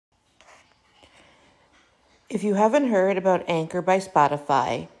If you haven't heard about Anchor by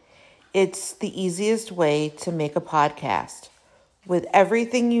Spotify, it's the easiest way to make a podcast with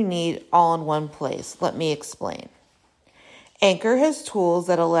everything you need all in one place. Let me explain. Anchor has tools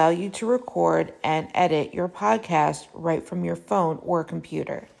that allow you to record and edit your podcast right from your phone or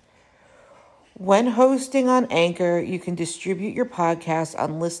computer. When hosting on Anchor, you can distribute your podcast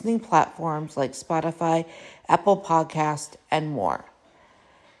on listening platforms like Spotify, Apple Podcast, and more.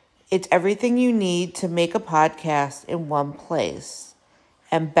 It's everything you need to make a podcast in one place.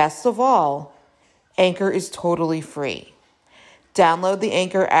 And best of all, Anchor is totally free. Download the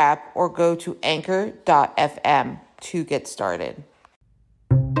Anchor app or go to anchor.fm to get started.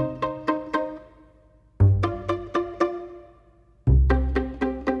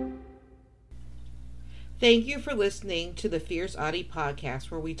 Thank you for listening to the Fierce Audie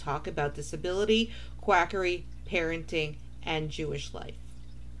podcast, where we talk about disability, quackery, parenting, and Jewish life.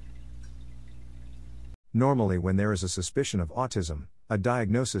 Normally, when there is a suspicion of autism, a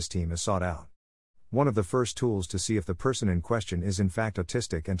diagnosis team is sought out. One of the first tools to see if the person in question is in fact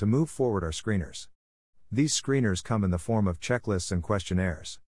autistic and to move forward are screeners. These screeners come in the form of checklists and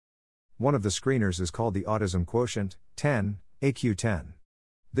questionnaires. One of the screeners is called the Autism Quotient, 10, AQ10.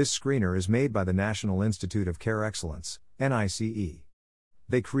 This screener is made by the National Institute of Care Excellence, NICE.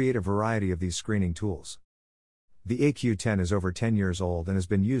 They create a variety of these screening tools. The AQ10 is over 10 years old and has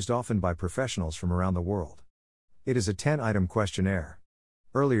been used often by professionals from around the world. It is a 10-item questionnaire.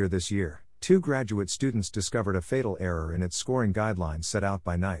 Earlier this year, 2 graduate students discovered a fatal error in its scoring guidelines set out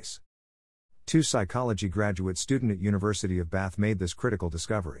by NICE. 2 psychology graduate students at University of Bath made this critical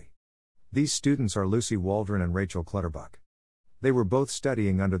discovery. These students are Lucy Waldron and Rachel Clutterbuck. They were both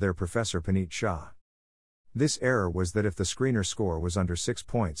studying under their professor Puneet Shah. This error was that if the screener score was under 6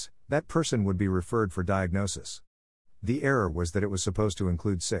 points, that person would be referred for diagnosis. The error was that it was supposed to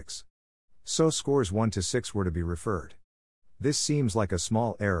include 6. So scores 1 to 6 were to be referred. This seems like a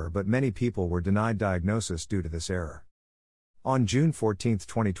small error, but many people were denied diagnosis due to this error. On June 14,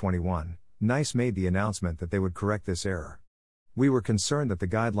 2021, NICE made the announcement that they would correct this error. We were concerned that the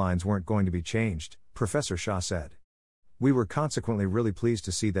guidelines weren't going to be changed, Professor Shah said. We were consequently really pleased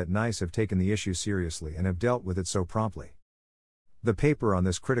to see that NICE have taken the issue seriously and have dealt with it so promptly. The paper on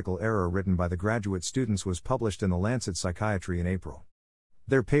this critical error written by the graduate students was published in The Lancet Psychiatry in April.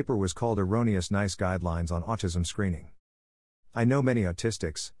 Their paper was called Erroneous NICE Guidelines on Autism Screening. I know many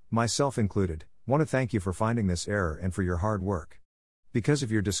autistics, myself included, want to thank you for finding this error and for your hard work. Because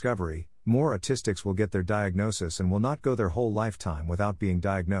of your discovery, more autistics will get their diagnosis and will not go their whole lifetime without being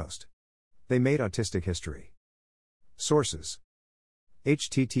diagnosed. They made autistic history. Sources: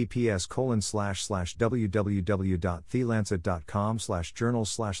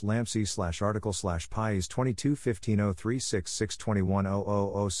 https://www.thelancet.com/journal/lampsey/article/pi is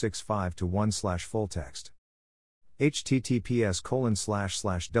 22150365210065-1/full-text.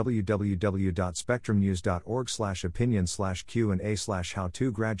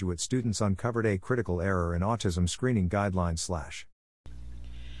 https://www.spectrumnews.org/opinion/Q&A/how-to graduate students uncovered a critical error in autism screening guidelines/.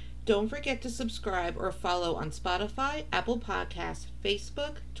 Don't forget to subscribe or follow on Spotify, Apple Podcasts,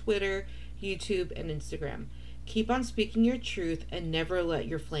 Facebook, Twitter, YouTube, and Instagram. Keep on speaking your truth and never let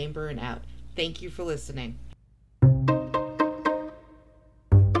your flame burn out. Thank you for listening.